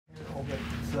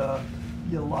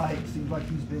you like? Seems like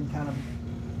he's been kind of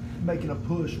making a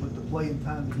push with the playing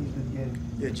time that he's been getting.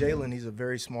 Yeah, Jalen, he's a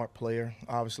very smart player.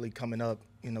 Obviously, coming up,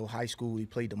 high school, he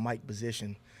played the Mike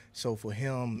position. So for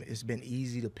him, it's been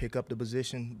easy to pick up the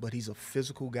position, but he's a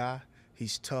physical guy.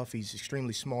 He's tough. He's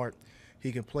extremely smart.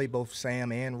 He can play both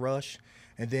Sam and rush.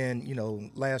 And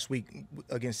then, last week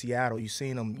against Seattle, you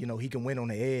seen him, he can win on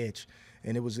the edge.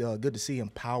 And it was good to see him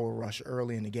power rush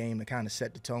early in the game to kind of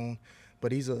set the tone.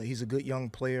 But he's a good young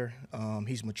player.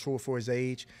 He's mature for his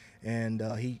age, and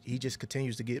he just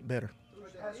continues to get better.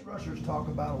 Pass rushers talk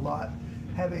about a lot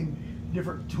having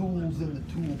different tools in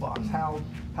the toolbox.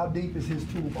 How deep is his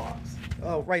toolbox?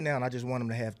 Right now, I just want him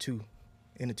to have two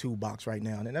in the toolbox right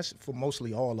now, and that's for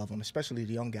mostly all of them, especially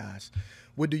the young guys.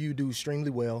 What do you do extremely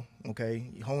well,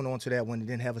 okay? You hone on to that one and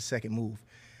then have a second move.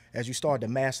 As you start to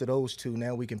master those two,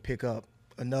 now we can pick up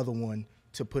another one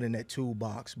to put in that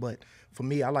toolbox. But for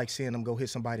me, I like seeing them go hit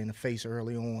somebody in the face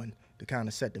early on to kind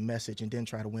of set the message and then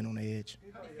try to win on the edge.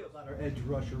 How do you feel about our edge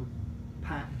rusher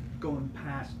going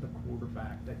past the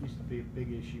quarterback? That used to be a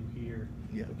big issue here,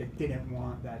 yeah. But they didn't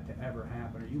want that to ever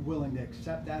happen. Are you willing to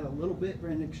accept that a little bit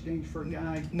in exchange for a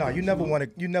guy? No, you never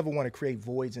want to create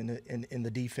voids in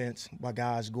the defense by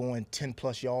guys going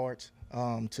 10+ yards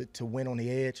to win on the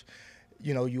edge.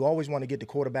 You always want to get the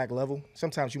quarterback level.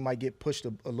 Sometimes you might get pushed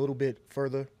a little bit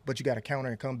further, but you got to counter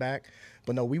and come back.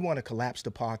 But no, we want to collapse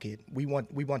the pocket. We want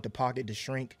the pocket to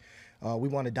shrink. We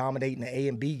want to dominate in the A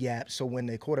and B gap, so when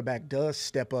the quarterback does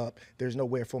step up, there's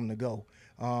nowhere for him to go.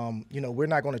 We're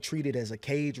not going to treat it as a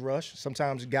cage rush.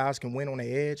 Sometimes guys can win on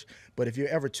the edge, but if you're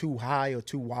ever too high or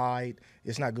too wide,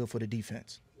 it's not good for the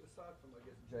defense.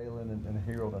 Jalen and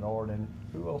Harold and Arden,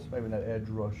 who else maybe in that edge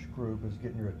rush group is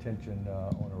getting your attention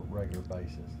on a regular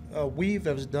basis? Weave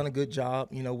has done a good job,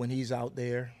 when he's out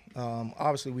there.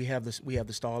 Obviously, we have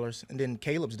the starters, and then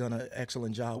Caleb's done an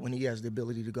excellent job when he has the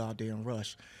ability to go out there and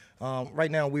rush. Right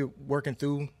now, we're working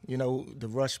through, the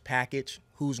rush package,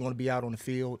 who's going to be out on the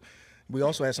field. We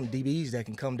also have some DBs that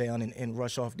can come down and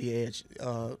rush off the edge,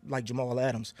 like Jamal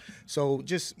Adams. So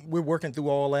we're working through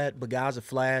all that, but guys are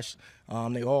flashed.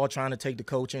 They're all trying to take the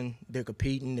coaching. They're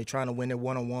competing. They're trying to win their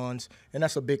one-on-ones, and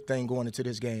that's a big thing going into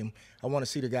this game. I want to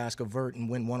see the guys convert and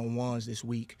win one-on-ones this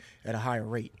week at a higher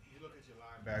rate.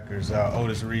 Backers,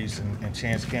 Otis Reese and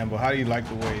Chance Campbell, how do you like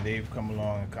the way they've come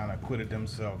along and kind of acquitted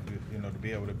themselves, to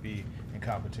be able to be in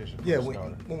competition? Yeah,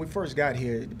 when we first got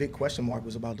here, the big question mark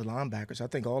was about the linebackers. I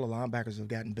think all the linebackers have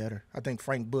gotten better. I think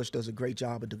Frank Bush does a great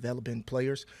job of developing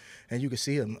players, and you can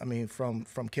see him. I mean, from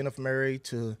Kenneth Murray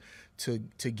to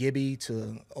Gibby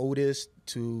to Otis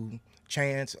to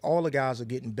Chance, all the guys are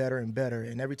getting better and better,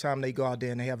 and every time they go out there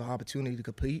and they have an opportunity to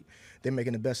compete, they're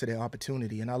making the best of their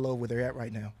opportunity, and I love where they're at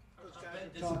right now.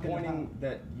 Disappointing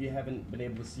that you haven't been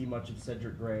able to see much of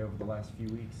Cedric Gray over the last few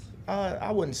weeks? I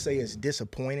wouldn't say it's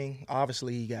disappointing.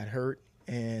 Obviously, he got hurt,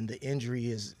 and the injury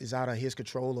is out of his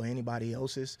control or anybody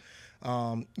else's.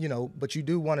 But you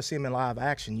do want to see him in live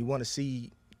action. You want to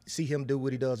see him do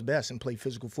what he does best and play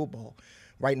physical football.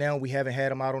 Right now, we haven't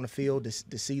had him out on the field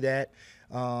to see that.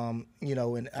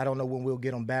 And I don't know when we'll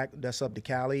get him back. That's up to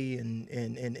Callie and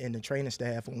the training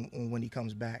staff on when he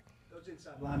comes back.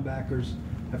 Inside linebackers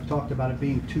have talked about it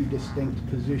being two distinct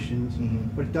positions,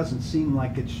 but it doesn't seem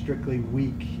like it's strictly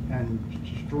weak and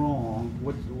strong.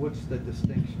 What's the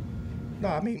distinction? No,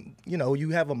 I mean, you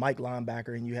have a Mike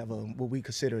linebacker and you have what we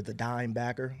consider the dime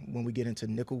backer when we get into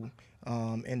nickel.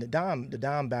 And the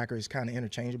dime backer is kind of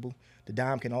interchangeable. The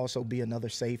dime can also be another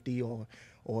safety or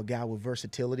a guy with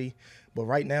versatility. But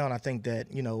right now, and I think that,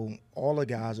 all the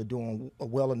guys are doing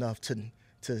well enough to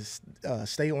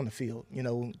stay on the field,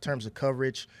 in terms of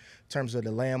coverage, in terms of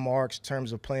the landmarks, in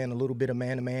terms of playing a little bit of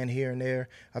man-to-man here and there.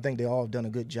 I think they all have done a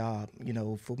good job.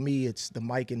 For me, it's the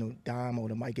Mike and the dime or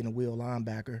the Mike and the wheel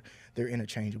linebacker. They're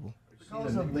interchangeable.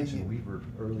 You mentioned Weaver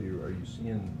earlier. Are you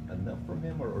seeing enough from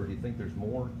him, or do you think there's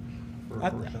more for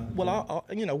first time? Well,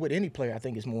 with any player, I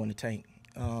think it's more in the tank.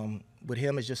 With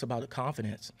him, it's just about the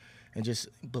confidence and just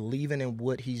believing in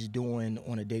what he's doing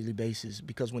on a daily basis.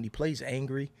 Because when he plays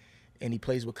angry, and he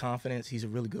plays with confidence, he's a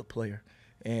really good player.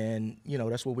 And,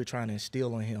 that's what we're trying to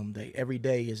instill on him. That every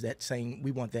day is that same,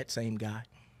 we want that same guy.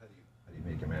 How do you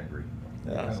make him angry?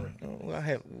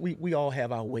 We all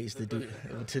have our ways to do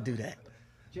that.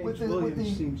 James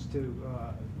Williams seems to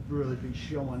really be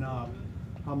showing up.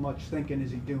 How much thinking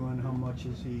is he doing? How much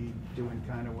is he doing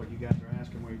kind of what you guys are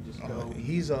asking where you just go?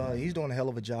 He's doing a hell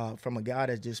of a job. From a guy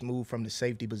that just moved from the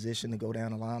safety position to go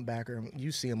down to linebacker,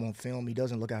 you see him on film, he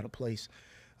doesn't look out of place.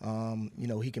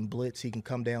 He can blitz, he can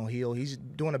come downhill. He's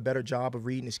doing a better job of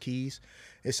reading his keys.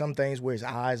 There's some things where his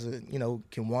eyes,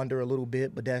 can wander a little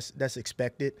bit, but that's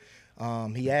expected.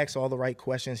 He asks all the right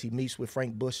questions. He meets with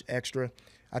Frank Bush extra.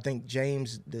 I think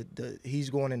James, he's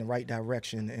going in the right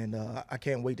direction, and I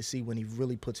can't wait to see when he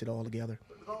really puts it all together.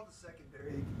 With all the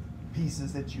secondary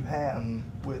pieces that you have,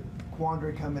 with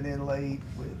Quandre coming in late,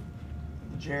 with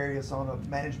Jarius on a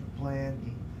management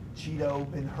plan, Cheeto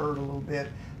been hurt a little bit,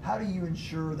 how do you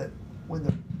ensure that when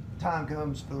the time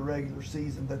comes for the regular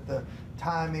season that the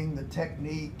timing, the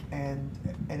technique, and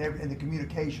the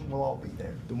communication will all be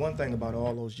there? The one thing about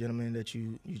all those gentlemen that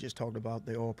you just talked about,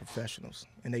 they're all professionals,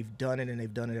 and they've done it, and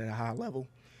they've done it at a high level.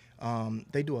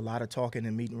 They do a lot of talking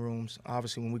in meeting rooms.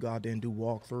 Obviously, when we go out there and do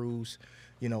walkthroughs,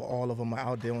 all of them are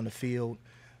out there on the field.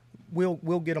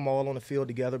 We'll get them all on the field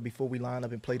together before we line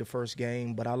up and play the first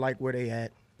game, but I like where they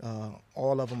at.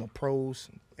 All of them are pros,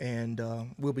 and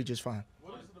we'll be just fine.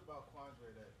 What is it about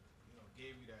Quandre that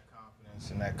gave you that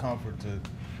confidence and that comfort to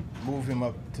move him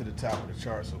up to the top of the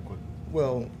chart so quickly?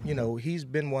 Well, he's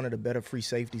been one of the better free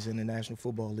safeties in the National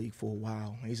Football League for a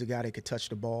while. He's a guy that could touch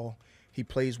the ball. He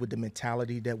plays with the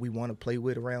mentality that we want to play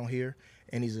with around here,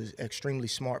 and he's an extremely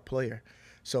smart player.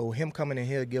 So him coming in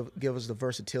here give us the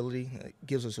versatility,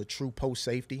 gives us a true post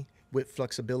safety with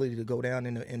flexibility to go down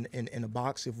in the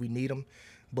box if we need him.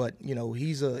 But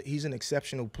he's an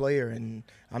exceptional player, and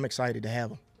I'm excited to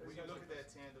have him. When you look at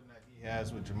that tandem that he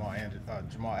has with Jamal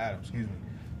Adams,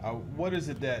 what is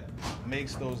it that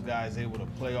makes those guys able to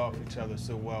play off each other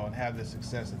so well and have the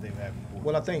success that they've had before?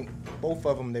 Well, I think both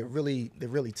of them they're really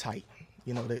tight.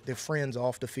 They're friends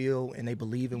off the field, and they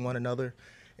believe in one another.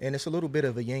 And it's a little bit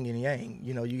of a yin and yang.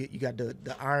 You got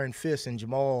the iron fist in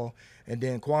Jamal, and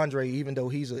then Quandre, even though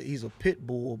he's a pit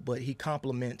bull, but he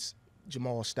complements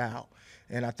Jamal's style.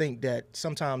 And I think that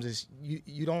sometimes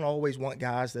you don't always want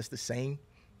guys that's the same.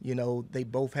 They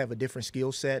both have a different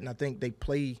skill set, and I think they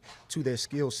play to their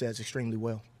skill sets extremely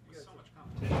well. There's so much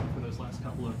competition for those last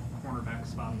couple of cornerback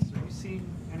spots. Are you seeing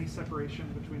any separation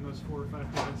between those 4 or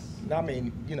 5 guys? I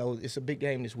mean, it's a big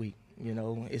game this week.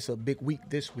 It's a big week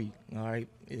this week. All right,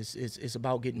 it's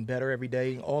about getting better every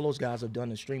day. All those guys have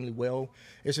done extremely well.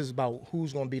 It's just about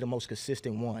who's going to be the most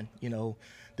consistent one.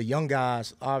 The young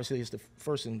guys, obviously, it's the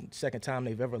first and second time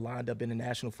they've ever lined up in the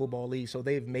National Football League, so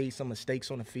they've made some mistakes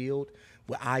on the field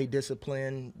with eye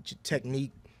discipline,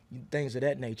 technique, things of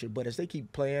that nature. But as they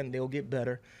keep playing, they'll get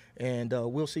better, and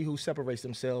we'll see who separates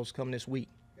themselves come this week.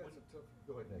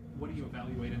 What do you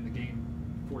evaluate in the game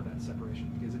for that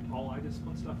separation? Is it all eye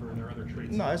discipline stuff, or are there other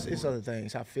traits? No, it's other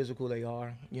things. How physical they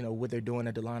are, what they're doing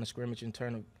at the line of scrimmage in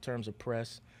terms of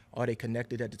press. Are they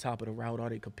connected at the top of the route? Are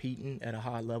they competing at a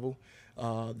high level?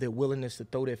 Their willingness to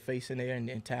throw their face in there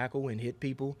and tackle and hit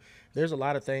people. There's a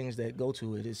lot of things that go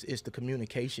to it. It's the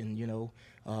communication,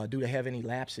 do they have any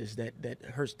lapses that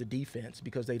hurts the defense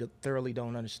because they thoroughly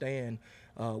don't understand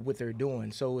what they're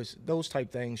doing. So it's those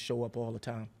type things show up all the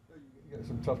time. You got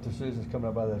some tough decisions coming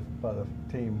up by the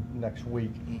team next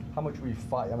week. How much will you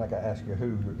fight? I'm not going to ask you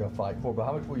who you're going to fight for, but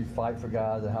how much will you fight for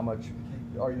guys, and how much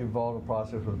are you involved in the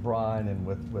process with Brian and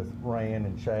with Rand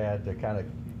and Chad to kind of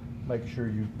make sure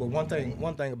you? Well, one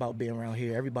thing about being around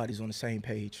here, everybody's on the same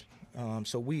page.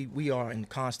 So we are in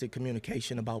constant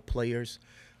communication about players,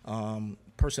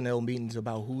 personnel meetings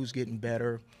about who's getting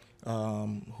better,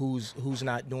 who's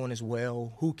not doing as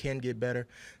well, who can get better.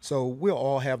 So we'll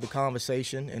all have the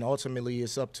conversation, and ultimately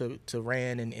it's up to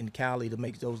Rand and Callie to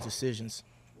make those decisions.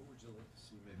 What would you like to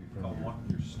see maybe from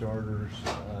your starters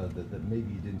that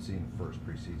maybe you didn't see in the first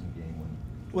preseason game?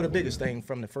 Well, the biggest thing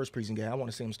from the first preseason game, I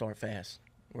want to see them start fast,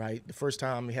 right? The first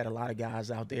time we had a lot of guys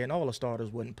out there, and all the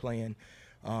starters wasn't playing.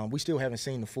 We still haven't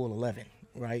seen the full 11,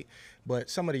 right?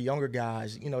 But some of the younger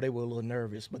guys, they were a little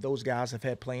nervous. But those guys have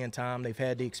had playing time. They've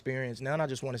had the experience. Now I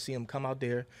just want to see them come out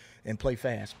there and play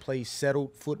fast, play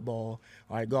settled football.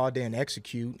 All right, go out there and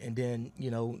execute, and then,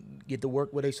 get to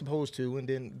work where they're supposed to, and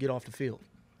then get off the field.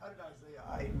 How did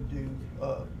Isaiah Iden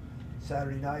do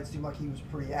Saturday night? It seemed like he was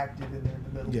pretty active in there in the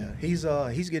middle.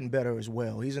 Yeah, he's getting better as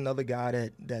well. He's another guy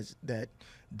that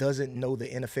doesn't know the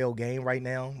NFL game right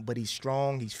now, but he's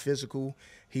strong, he's physical,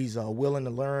 he's willing to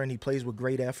learn, he plays with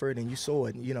great effort, and you saw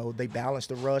it. They balanced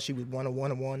the rush. He was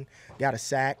 1-on-1, got a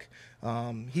sack.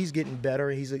 He's getting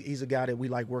better. He's a guy that we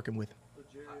like working with.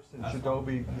 And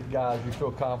Shadobi, guys, you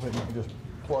feel confident you can just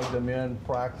plug them in,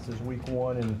 practices week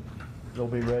 1, and they'll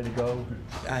be ready to go?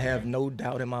 I have no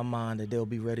doubt in my mind that they'll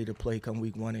be ready to play come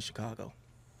week 1 in Chicago.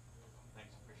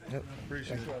 Thanks.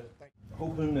 Appreciate it.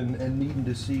 Hoping and needing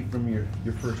to see from your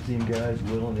first team guys,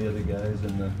 Will and the other guys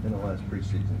in the last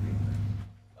preseason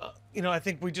game? I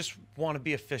think we just want to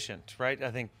be efficient, right?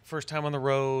 I think first time on the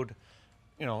road,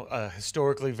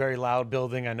 historically very loud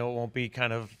building. I know it won't be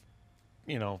kind of,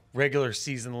 regular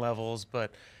season levels,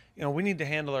 but, we need to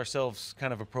handle ourselves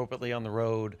kind of appropriately on the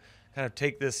road kind of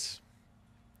take this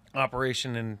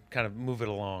operation and kind of move it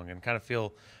along and kind of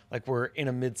feel like we're in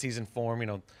a mid-season form. You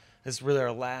know, this is really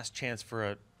our last chance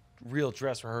for a real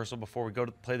dress rehearsal before we go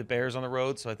to play the Bears on the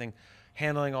road. So I think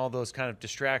handling all those kind of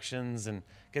distractions and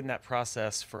getting that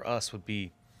process for us would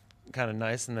be kind of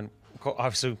nice. And then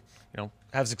obviously, you know,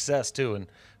 have success too and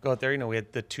go out there. You know,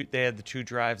 they had the 2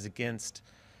 drives against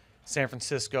San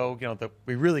Francisco, you know, that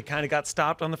we really kind of got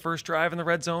stopped on the first drive in the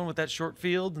red zone with that short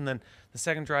field. And then the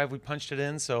second drive, we punched it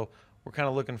in. So we're kind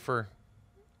of looking for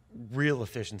real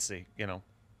efficiency, you know.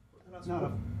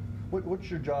 What's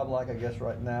your job like, I guess,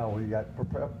 right now where you got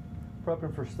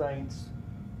prepping for Saints?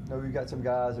 You know, you got some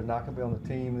guys that are not going to be on the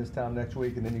team this time next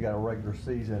week, and then you got a regular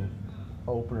season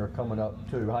opener coming up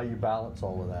too. How you balance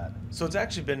all of that? So it's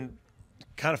actually been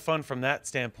kind of fun from that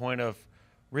standpoint of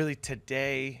really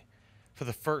today, for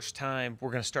the first time,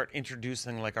 we're going to start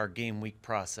introducing like our game week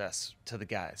process to the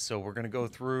guys. So we're going to go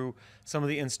through some of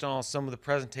the installs, some of the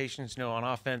presentations. You know, on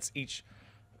offense, each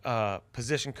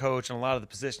position coach and a lot of the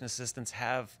position assistants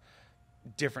have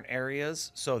different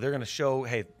areas. So they're going to show,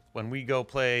 hey, when we go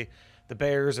play the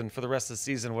Bears and for the rest of the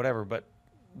season, whatever, but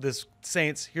this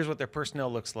Saints, here's what their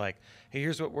personnel looks like. Hey,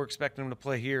 here's what we're expecting them to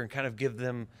play here, and kind of give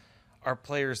them, our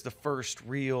players, the first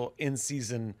real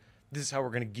in-season, this is how we're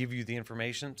going to give you the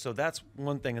information. So that's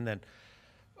one thing. And then,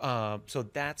 so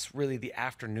that's really the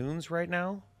afternoons right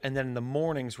now. And then in the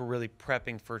mornings, we're really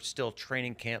prepping for still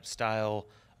training camp style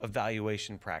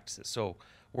evaluation practices. So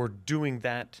we're doing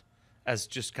that as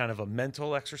just kind of a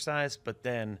mental exercise, but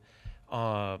then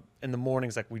in the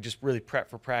mornings, like we just really prep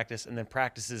for practice, and then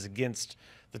practices against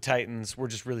the Titans, we're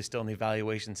just really still in the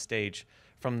evaluation stage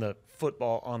from the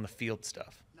football on the field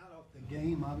stuff. Not off the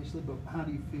game, obviously, but how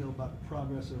do you feel about the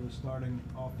progress of the starting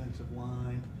offensive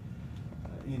line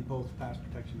in both pass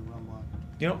protection and run block?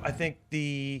 You know, I think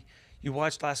you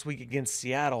watched last week against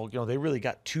Seattle, you know, they really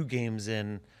got 2 games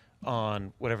in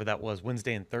on whatever that was,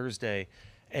 Wednesday and Thursday.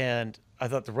 And I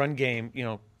thought the run game, you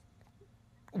know,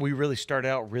 we really started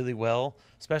out really well,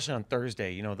 especially on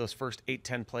Thursday. You know, those first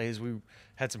 8-10 plays, we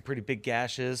had some pretty big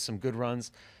gashes, some good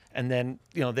runs. And then,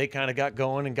 you know, they kind of got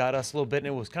going and got us a little bit. And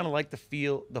it was kind of like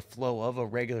the flow of a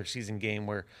regular season game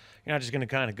where you're not just going to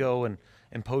kind of go and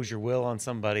impose your will on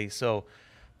somebody. So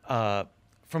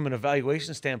from an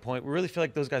evaluation standpoint, we really feel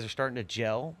like those guys are starting to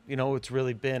gel. You know, it's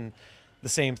really been the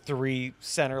same 3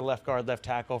 center, left guard, left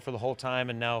tackle for the whole time.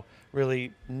 And now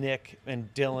really Nick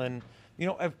and Dylan, you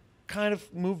know, have kind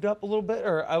of moved up a little bit,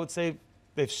 or I would say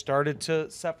they've started to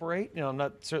separate. You know, I'm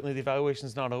not, certainly the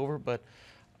evaluation's not over, but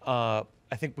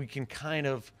I think we can kind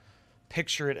of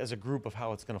picture it as a group of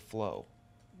how it's going to flow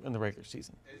in the regular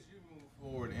season. As you move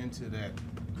forward into that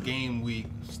game week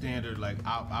standard, like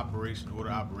order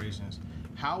operations,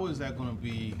 how is that going to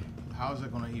be? How is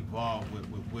that going to evolve with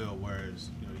Will? Whereas,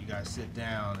 you know, you guys sit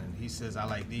down and he says, I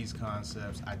like these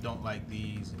concepts, I don't like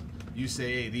these. You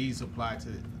say, hey, these apply to.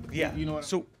 Yeah. You know what?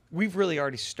 So we've really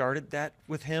already started that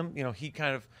with him. You know, he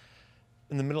kind of,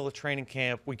 in the middle of training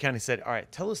camp, we kind of said, all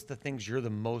right, tell us the things you're the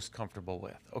most comfortable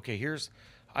with. Okay,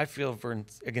 I feel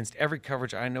against every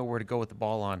coverage, I know where to go with the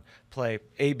ball on. Play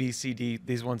A, B, C, D.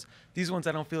 These ones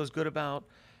I don't feel as good about.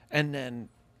 And then,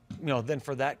 you know, then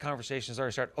for that conversation has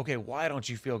already started. Okay, why don't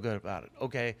you feel good about it?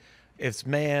 Okay, it's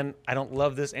man, I don't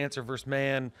love this answer versus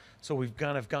man. So we've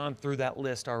kind of gone through that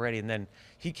list already. And then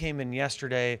he came in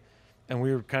yesterday, and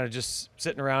we were kind of just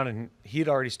sitting around, and he had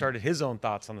already started his own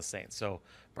thoughts on the Saints. So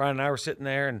Brian and I were sitting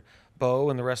there, and Bo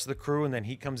and the rest of the crew, and then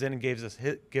he comes in and give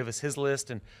us his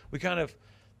list. And we kind of,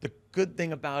 the good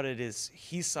thing about it is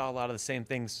he saw a lot of the same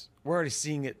things. We're already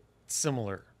seeing it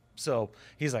similar. So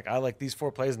he's like, I like these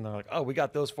 4 plays, and they're like, oh, we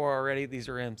got those 4 already. These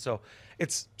are in. So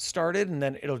it's started, and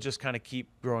then it'll just kind of keep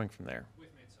growing from there. We've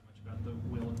made so much about the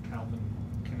Will and Calvin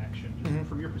connection. Just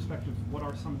from your perspective, what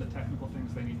are some of the technical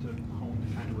things they need to hone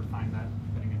to kind of refine that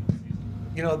heading into the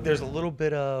season? You know, there's a little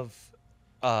bit of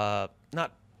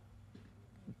not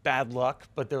bad luck,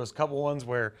 but there was a couple ones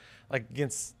where, like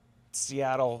against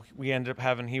Seattle, we ended up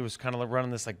having, he was kind of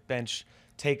running this like bench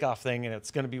takeoff thing, and it's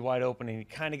going to be wide open, and he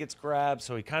kind of gets grabbed,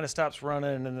 so he kind of stops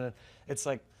running, and then it's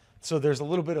like, so there's a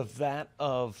little bit of that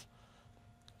of,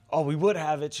 oh, we would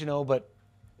have it, you know, but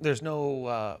there's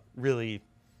no really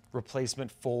replacement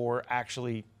for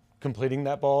actually completing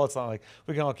that ball. It's not like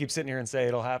we can all keep sitting here and say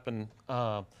it'll happen.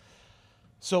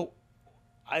 So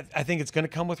I think it's going to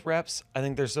come with reps. I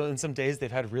think there's in some days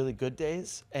they've had really good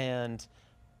days, and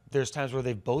there's times where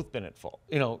they've both been at fault.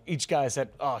 You know, each guy said,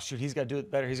 oh, shoot, he's got to do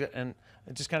it better. And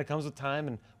it just kind of comes with time,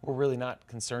 and we're really not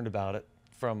concerned about it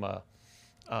from a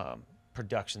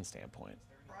production standpoint.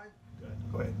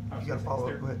 Go ahead. You got to follow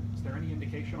up. Go ahead. Is there any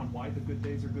indication on why the good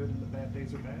days are good and the bad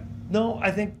days are bad? No, I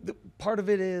think part of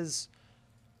it is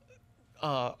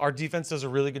our defense does a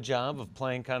really good job of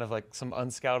playing kind of like some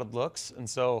unscouted looks. And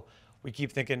so we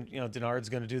keep thinking, Dennard's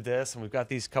going to do this, and we've got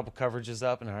these couple coverages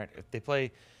up. And all right, if they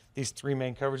play these 3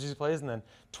 main coverages he plays, and then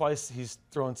twice he's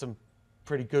throwing some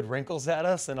pretty good wrinkles at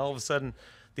us, and all of a sudden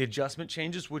the adjustment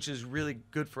changes, which is really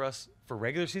good for us for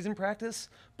regular season practice.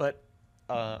 But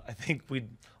I think we'd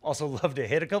also love to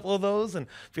hit a couple of those and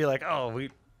feel like,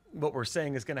 what we're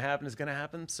saying is going to happen is going to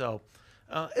happen. So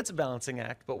it's a balancing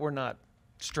act, but we're not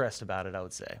stressed about it, I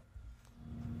would say.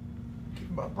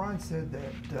 But Brian said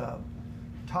that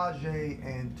Tajay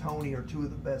and Tony are 2 of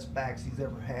the best backs he's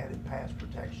ever had in pass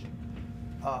protection.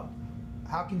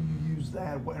 How can you use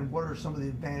that, and what are some of the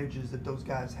advantages that those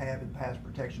guys have in pass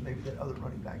protection, maybe that other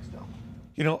running backs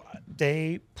don't?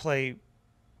 They play.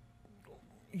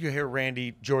 You hear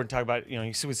Randy Jordan talk about,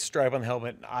 you see with stripe on the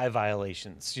helmet, eye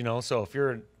violations, So if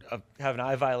you're have an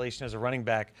eye violation as a running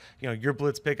back, your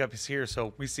blitz pickup is here.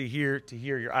 So we see here to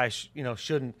here, your eye,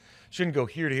 shouldn't go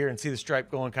here to here and see the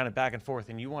stripe going kind of back and forth.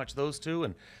 And you watch those 2,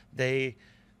 and they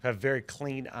have very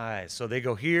clean eyes. So they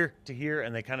go here to here,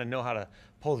 and they kind of know how to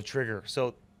pull the trigger.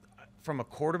 So from a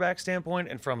quarterback standpoint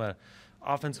and from a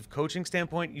offensive coaching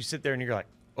standpoint, you sit there and you're like,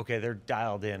 okay, they're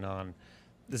dialed in on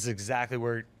this is exactly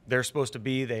where they're supposed to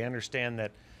be. They understand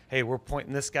that, hey, we're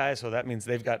pointing this guy, so that means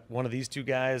they've got one of these 2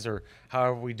 guys, or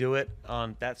however we do it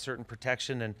on that certain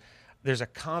protection. And there's a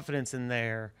confidence in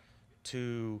there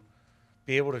to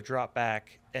be able to drop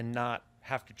back and not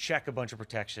have to check a bunch of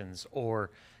protections,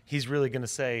 or he's really going to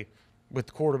say with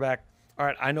the quarterback, all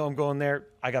right, I know I'm going there.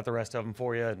 I got the rest of them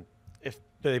for you. And if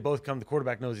they both come, the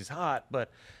quarterback knows he's hot,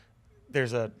 but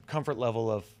there's a comfort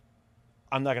level of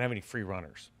I'm not going to have any free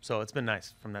runners. So it's been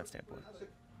nice from that standpoint.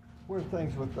 What are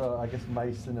things with, I guess,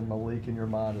 Mason and Malik in your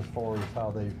mind as far as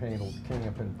how they've handled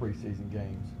camp and preseason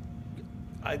games?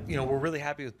 We're really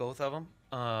happy with both of them.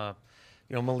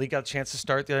 Malik got a chance to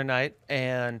start the other night,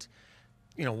 and,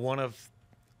 I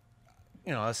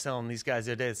was telling these guys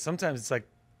the other day, sometimes it's like,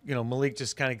 Malik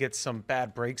just kind of gets some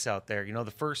bad breaks out there.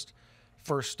 The first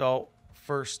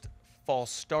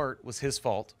false start was his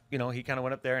fault. He kind of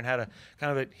went up there and had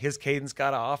his cadence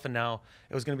got off, and now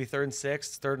it was going to be 3rd and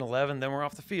 6, 3rd and 11, then we're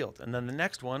off the field. And then the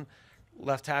next one,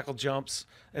 left tackle jumps,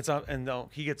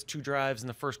 he gets 2 drives in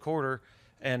the first quarter,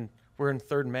 and we're in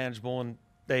 3rd and manageable, and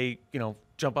they,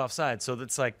 jump offside. So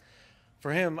that's like,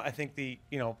 for him, I think I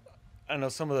know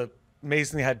some of the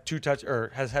Mason had 2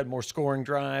 has had more scoring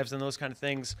drives and those kind of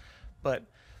things, but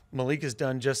Malik has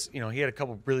done just, he had a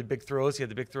couple really big throws. He had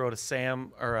the big throw to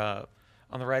Sam on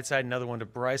the right side, another one to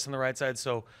Bryce on the right side.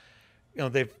 So,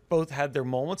 they've both had their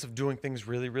moments of doing things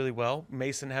really, really well.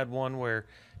 Mason had one where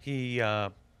he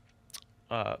kind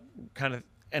of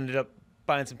ended up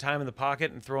buying some time in the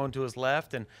pocket and throwing to his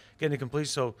left and getting a completion.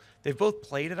 So they've both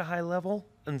played at a high level,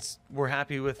 and we're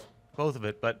happy with both of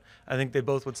it. But I think they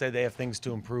both would say they have things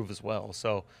to improve as well.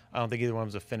 So I don't think either one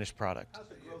was a finished product. How's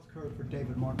the growth curve for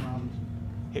David Martin Robinson?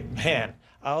 Man,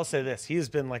 I'll say this. He has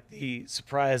been like the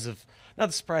surprise of, not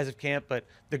the surprise of camp, but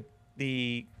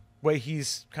the way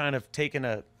he's kind of taken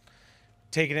it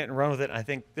and run with it. I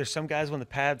think there's some guys when the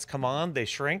pads come on, they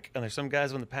shrink, and there's some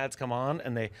guys when the pads come on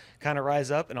and they kind of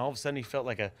rise up, and all of a sudden he felt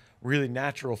like a really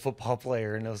natural football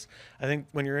player. And I think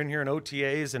when you're in here in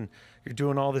OTAs and you're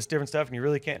doing all this different stuff and you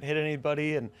really can't hit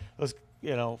anybody, and those,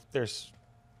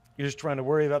 you're just trying to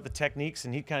worry about the techniques,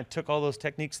 and he kind of took all those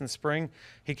techniques in the spring.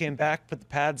 He came back, put the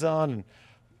pads on, and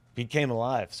he came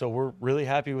alive. So we're really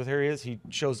happy with where he is. He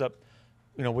shows up,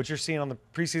 what you're seeing on the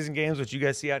preseason games, what you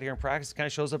guys see out here in practice, kind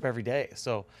of shows up every day.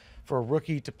 So for a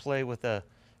rookie to play with a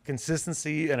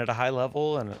consistency and at a high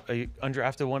level, and a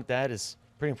undrafted one at that, is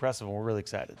pretty impressive, and we're really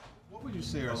excited. What would you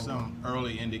say are some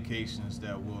early indications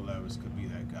that Will Levis could be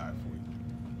that guy for you?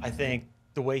 I think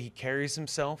the way he carries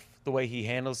himself, the way he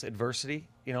handles adversity.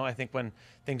 I think when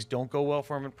things don't go well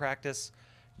for him in practice,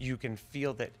 you can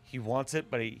feel that he wants it,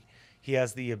 but he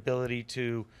has the ability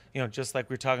to, just like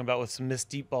we were talking about with some missed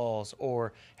deep balls,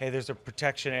 or, hey, there's a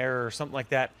protection error or something like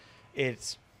that.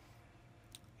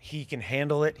 He can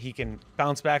handle it. He can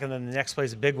bounce back, and then the next play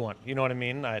is a big one. You know what I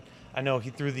mean? I know he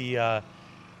threw he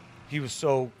was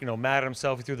so, mad at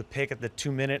himself. He threw the pick at the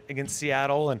 2-minute against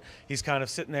Seattle, and he's kind of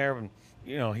sitting there, and,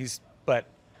 but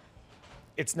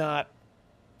it's not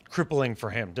crippling for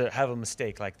him to have a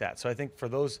mistake like that. So I think for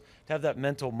those to have that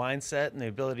mental mindset and the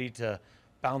ability to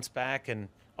bounce back and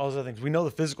all those other things, we know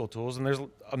the physical tools, and there's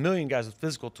a million guys with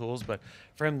physical tools, but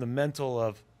for him, the mental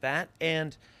of that,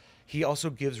 and he also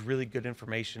gives really good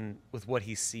information with what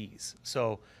he sees.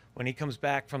 So when he comes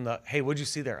back from hey, what'd you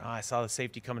see there? I saw the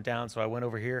safety coming down, so I went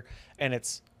over here, and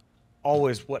it's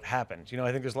always what happened. You know,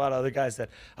 I think there's a lot of other guys that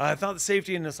I found the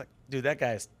safety, and it's like, dude, that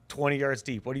guy's 20 yards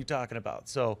deep. What are you talking about?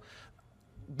 So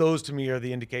those to me are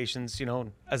the indications, you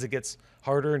know, as it gets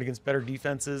harder and against better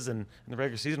defenses and in the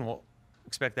regular season, we'll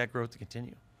expect that growth to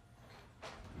continue.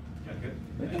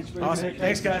 Awesome.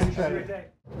 Thanks, guys. Have a great day.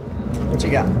 What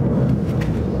you got?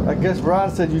 I guess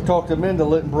Brian said you talked him into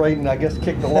letting Braden, I guess,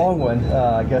 kick the long one.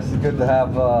 I guess it's good to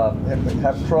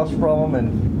have trust from him,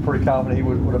 and pretty confident he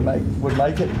would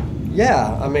make it.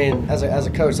 Yeah, I mean, as a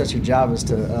coach, that's your job, is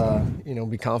to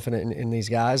be confident in these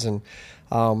guys, and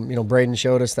Braden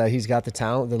showed us that he's got the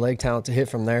talent, the leg talent to hit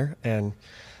from there, and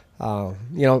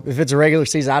if it's a regular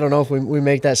season, I don't know if we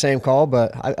make that same call,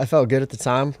 but I felt good at the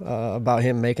time about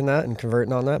him making that and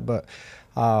converting on that, but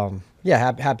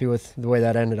happy with the way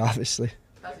that ended, obviously.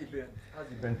 How's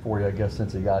he been for you, I guess,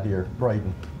 since he got here,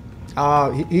 Braden?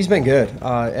 He's been good.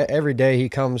 Every day he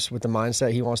comes with the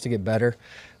mindset he wants to get better.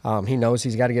 He knows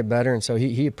he's got to get better, and so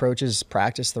he approaches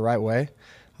practice the right way.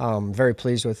 Very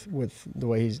pleased with the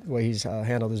way he's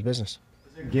handled his business.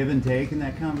 Was there give and take in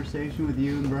that conversation with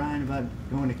you and Brian about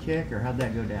going to kick, or how'd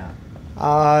that go down?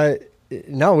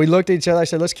 No, we looked at each other. I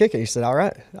said, let's kick it. He said, all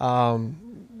right.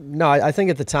 No, I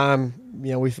think at the time,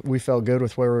 we felt good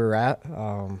with where we were at.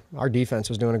 Our defense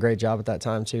was doing a great job at that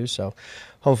time too. So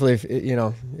hopefully,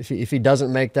 if he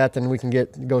doesn't make that, then we can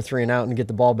go 3 and out and get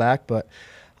the ball back. But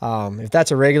if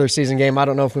that's a regular season game, I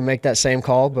don't know if we make that same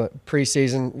call. But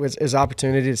preseason is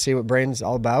opportunity to see what Braden's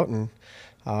all about, and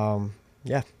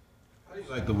yeah. How do you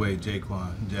like the way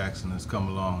Jaquan Jackson has come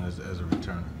along as a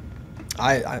returner?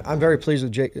 I'm very pleased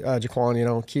with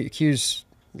Jaquan. Q's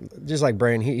just like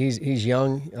Braden. He's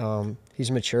young. He's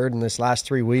matured in this last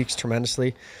 3 weeks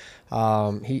tremendously.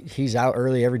 He's out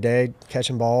early every day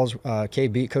catching balls. Coach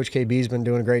KB's been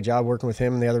doing a great job working with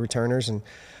him and the other returners, and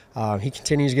he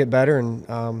continues to get better,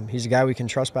 and he's a guy we can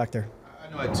trust back there. I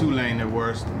know at Tulane there were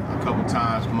a couple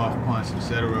times muff punts,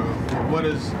 etc. What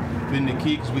has been the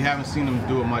key? Because we haven't seen him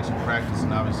do it much in practice,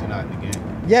 and obviously not in the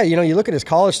game. Yeah, you look at his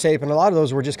college tape, and a lot of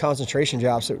those were just concentration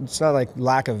jobs. So it's not like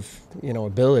lack of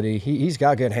ability. He's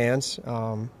got good hands,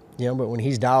 but when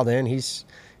he's dialed in, he's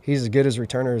as good as a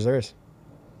returner as there is.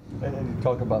 And you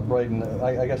talk about Braden.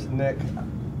 I guess, Nick,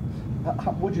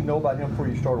 what did you know about him before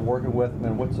you started working with him,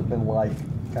 and what's it been like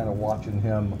kind of watching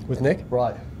him? With Nick?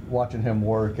 Right, watching him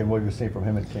work, and what you've seen from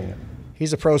him at camp.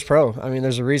 He's a pro's pro. I mean,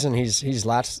 there's a reason he's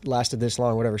lasted this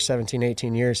long, 17,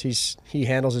 18 years. He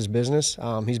handles his business.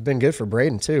 He's been good for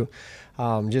Braden too,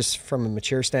 just from a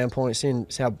mature standpoint, seeing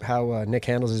how Nick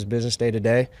handles his business day to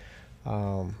day.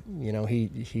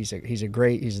 He's a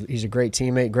great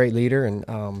teammate, great leader, and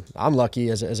I'm lucky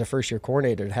as a first year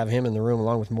coordinator to have him in the room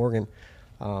along with Morgan,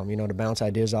 to bounce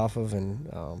ideas off of, and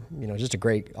just a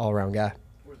great all around guy.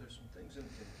 Were there some things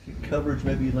in coverage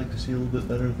maybe you'd like to see a little bit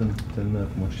better than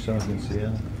from what you saw against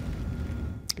Seattle?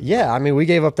 Yeah, I mean, we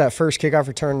gave up that first kickoff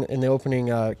return in the opening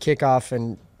kickoff,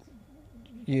 and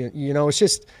it's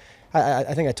just.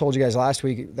 I think I told you guys last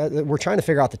week that we're trying to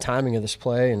figure out the timing of this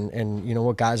play and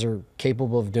what guys are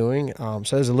capable of doing.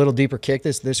 So there's a little deeper kick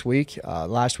this week.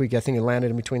 Last week I think it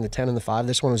landed in between the 10 and the 5.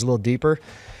 This one was a little deeper,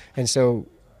 and so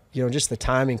just the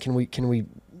timing. Can we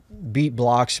beat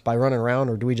blocks by running around,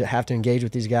 or do we just have to engage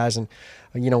with these guys? And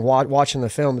watching the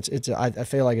film, I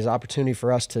feel like it's an opportunity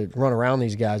for us to run around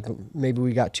these guys, but maybe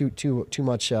we got too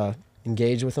much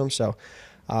engaged with them. So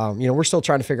we're still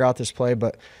trying to figure out this play,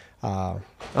 but.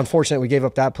 Unfortunately, we gave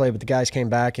up that play, but the guys came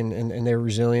back and they were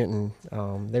resilient,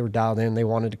 and they were dialed in. They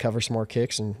wanted to cover some more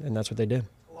kicks, and that's what they did.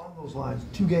 Along those lines,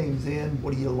 2 games in,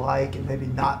 what do you like and maybe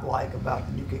not like about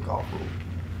the new kickoff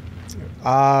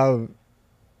rule?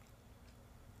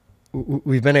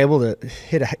 We've been able to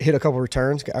hit a couple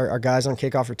returns. Our guys on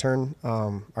kickoff return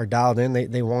are dialed in.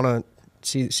 They want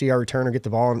to see our returner get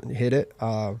the ball and hit it.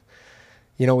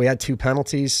 We had 2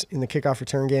 penalties in the kickoff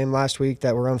return game last week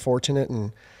that were unfortunate,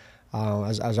 and I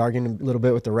was arguing a little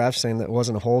bit with the refs, saying that it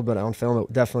wasn't a hold, but on film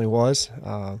it definitely was.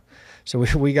 So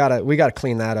we gotta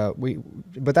clean that up.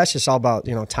 But that's just all about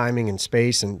timing and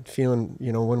space and feeling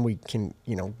when we can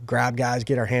grab guys,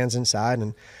 get our hands inside,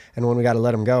 and when we got to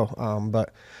let them go.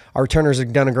 But our returners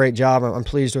have done a great job. I'm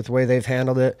pleased with the way they've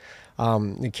handled it.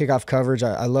 The kickoff coverage,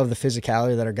 I love the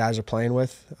physicality that our guys are playing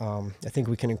with. I think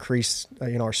we can increase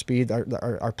our speed,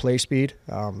 our play speed.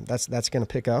 That's going to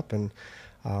pick up, and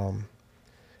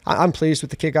I'm pleased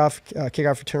with the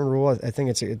kickoff return rule. I think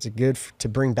it's good to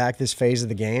bring back this phase of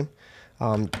the game,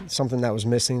 something that was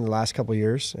missing the last couple of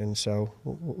years, and so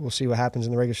we'll see what happens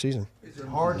in the regular season. Is it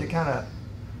hard to kind of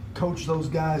coach those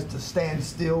guys to stand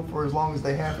still for as long as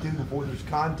they have to before there's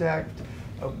contact?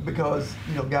 Because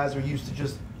guys are used to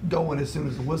just going as soon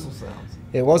as the whistle sounds.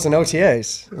 It wasn't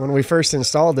OTAs. When we first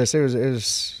installed this, it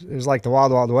was like the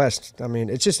Wild Wild West. I mean,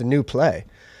 it's just a new play,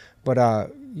 but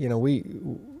you know, we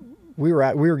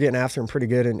were getting after them pretty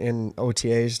good in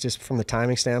OTAs, just from the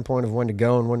timing standpoint of when to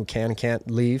go and when we can and can't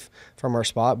leave from our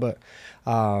spot. But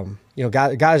you know,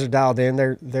 guys are dialed in.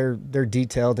 They're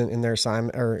detailed in their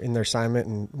assignment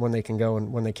and when they can go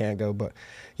and when they can't go. But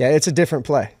yeah, it's a different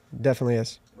play. It definitely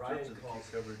is.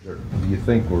 Do you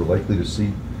think we're likely to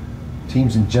see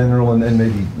teams in general, and then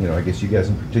maybe, you know, I guess you guys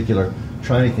in particular,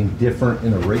 try anything different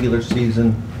in the regular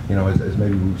season, you know, as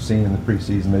maybe we've seen in the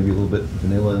preseason, maybe a little bit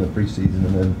vanilla in the preseason,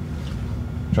 and then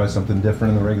try something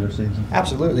different in the regular season?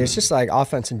 Absolutely. It's just like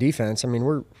offense and defense. I mean,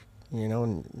 we're, you know,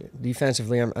 and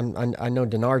defensively, I know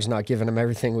Dennard's not giving them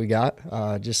everything we got,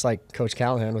 just like Coach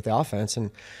Callahan with the offense.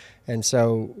 And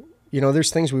so, you know,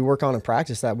 there's things we work on in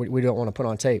practice that we don't want to put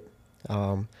on tape.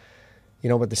 You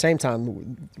know, but at the same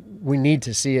time, we need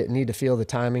to see it, need to feel the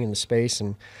timing and the space,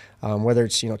 and whether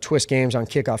it's, you know, twist games on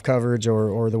kickoff coverage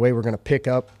or the way we're going to pick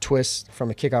up twists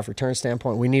from a kickoff return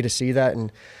standpoint, we need to see that,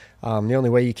 and the only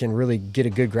way you can really get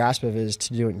a good grasp of it is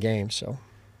to do it in games. So,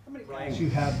 How many guys you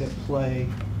have that play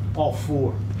all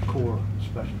 4 core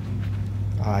special teams?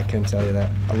 I couldn't tell you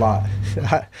that. A lot.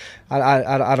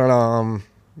 I don't know.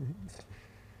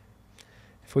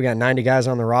 If we got 90 guys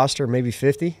on the roster, maybe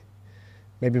 50.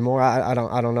 Maybe more. I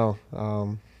don't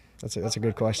know. That's a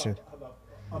good question.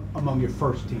 Among your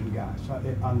first team guys,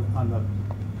 on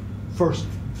the first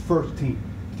team,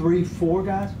 3, 4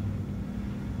 guys.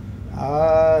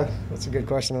 That's a good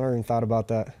question. I never even thought about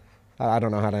that. I don't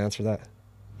know how to answer that.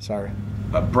 Sorry.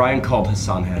 Brian called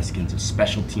Hassan Haskins a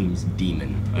special teams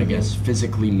demon. I guess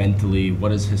physically, mentally, what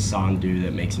does Hassan do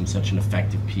that makes him such an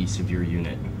effective piece of your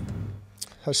unit?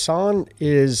 Hassan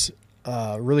is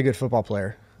a really good football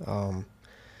player.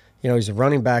 You know, he's a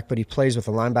running back, but he plays with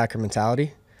a linebacker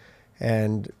mentality.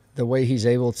 And the way he's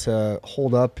able to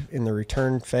hold up in the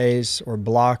return phase or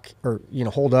block, or, you know,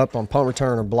 hold up on punt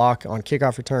return or block on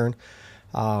kickoff return,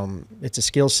 it's a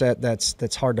skill set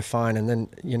that's hard to find. And then,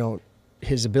 you know,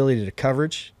 his ability to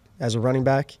coverage as a running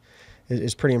back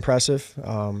is pretty impressive.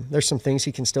 There's some things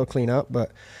he can still clean up,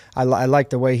 but I like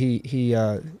the way he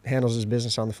handles his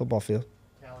business on the football field.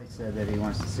 He said that he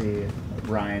wants to see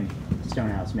Ryan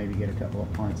Stonehouse maybe get a couple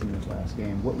of points in this last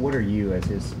game. What are you, as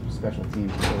his special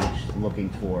teams coach, looking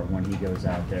for when he goes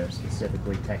out there,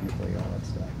 specifically, technically, all that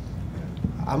stuff?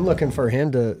 I'm looking for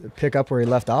him to pick up where he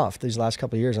left off these last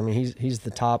couple of years. I mean, he's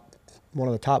one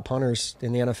of the top punters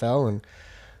in the NFL, and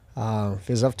if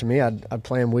it was up to me, I'd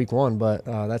play him week 1. But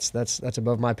that's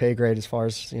above my pay grade as far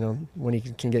as, you know, when he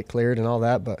can get cleared and all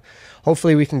that. But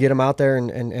hopefully we can get him out there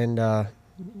and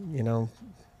you know,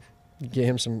 get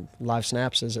him some live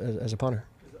snaps as a punter.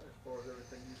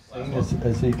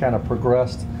 Has he kind of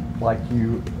progressed like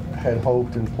you had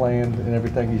hoped and planned and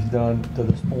everything he's done to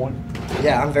this point?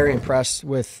 Yeah, I'm very impressed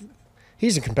with –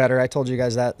 he's a competitor. I told you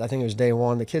guys that. I think it was day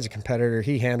 1. The kid's a competitor.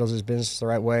 He handles his business the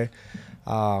right way.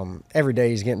 Every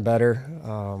day he's getting better.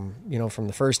 You know, from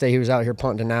the first day he was out here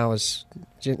punting to now is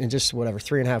in just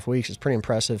 3.5 weeks is pretty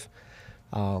impressive.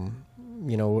 You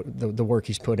know, the work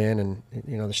he's put in and,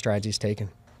 you know, the strides he's taken.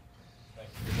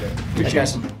 Good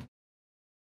chance.